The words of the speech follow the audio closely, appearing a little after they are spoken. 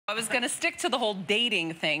I was going to stick to the whole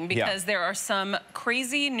dating thing because there are some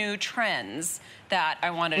crazy new trends that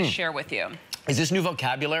I wanted to share with you. Is this new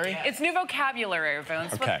vocabulary? It's new vocabulary, everyone.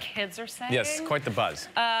 It's what kids are saying. Yes, quite the buzz.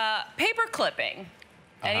 Paper clipping.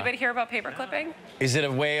 Anybody hear about paper clipping? Is it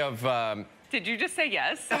a way of... Did you just say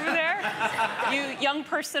yes over there? You young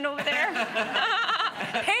person over there?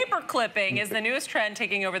 Paper clipping is the newest trend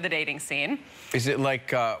taking over the dating scene. Is it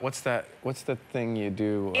like, what's the thing you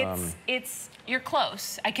do? You're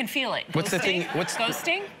close. I can feel it. What's the thing? What's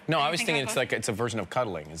ghosting? No, I was thinking it's a version of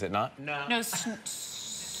cuddling. Is it not? No.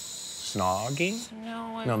 Snogging?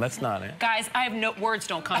 No, that's not it. Guys, I have no words.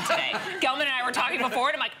 Don't come today. Gelman and I were talking before,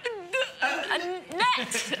 and I'm like,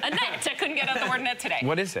 a net. I couldn't get out the word net today.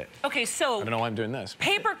 What is it? Okay, so I don't know why I'm doing this.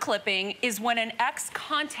 Paper clipping is when an ex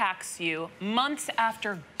contacts you months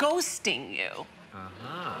after ghosting you.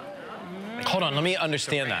 Hold on, let me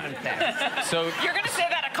understand that. So you're gonna say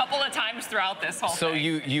that a couple of times throughout this whole thing. So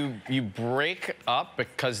you break up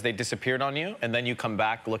because they disappeared on you, and then you come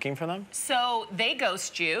back looking for them? So they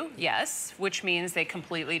ghost you, yes, which means they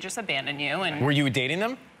completely just abandon you. And were you dating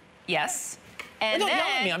them? Yes. And don't then, yell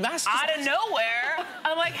at me. I'm asking. Out of nowhere,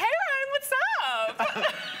 I'm like, hey, Ryan, what's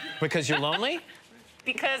up? Because you're lonely?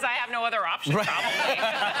 Because I have no other option, probably.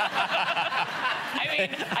 I mean,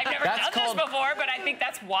 I've never done this before, but I think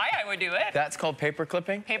that's why I would do it. That's called paper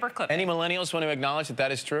clipping? Paper clipping. Any millennials want to acknowledge that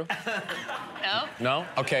that is true? No. No?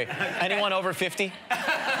 Okay. Anyone over 50?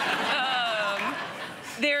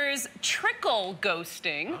 There's trickle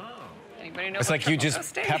ghosting. Anybody know it's like you just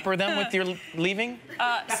ghosting? Pepper them with your leaving?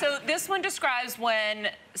 So this one describes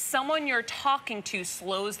when someone you're talking to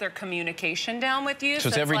slows their communication down with you. So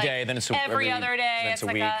it's every day, then it's every other day. It's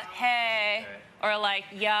like week. Hey, or like,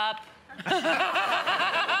 yup.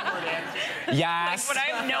 Yes. Like when I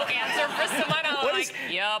have no answer for someone, I'm like,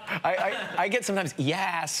 yup. I get sometimes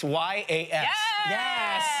yes, Y-A-S.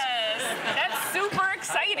 Yes. That's super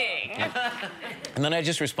exciting. And then I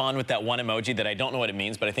just respond with that one emoji that I don't know what it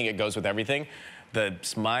means, but I think it goes with everything. The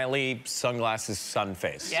smiley sunglasses sun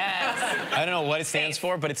face. Yes. I don't know what it stands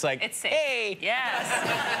for, but it's like, it's safe. Hey.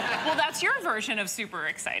 Yes. Well, that's your version of super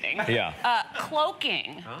exciting. Yeah.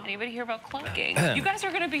 Cloaking. Anybody hear about cloaking? You guys are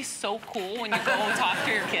going to be so cool when you go and talk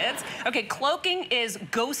to your kids. Okay, cloaking is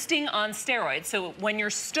ghosting on steroids. So when you're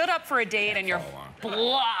stood up for a date and you're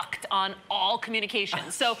blocked on all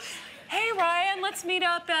communication. So, hey, Ryan, let's meet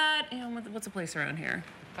up at, what's a place around here?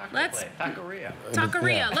 Taqueria.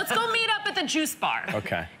 Taqueria. Let's go meet up at the juice bar.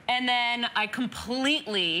 Okay. And then I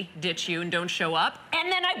completely ditch you and don't show up, and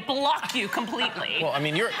then I block you completely. Well, I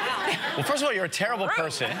mean, well, first of all, you're a terrible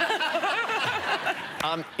person.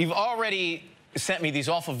 You've already sent me these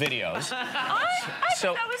awful videos. I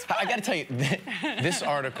thought that was fun. I got to tell you, this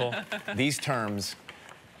article, these terms,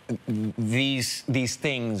 these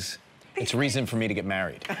things. It's reason for me to get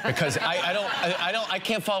married because I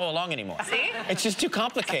can't follow along anymore. See? It's just too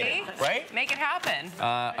complicated, right? Make it happen.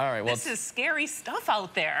 All right. Well, this is scary stuff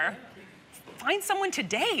out there. Find someone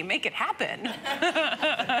today. Make it happen.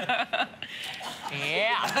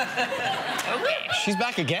 Yeah. Okay. She's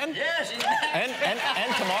back again? Yeah, she's back.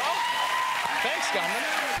 And tomorrow? Thanks, Gelman.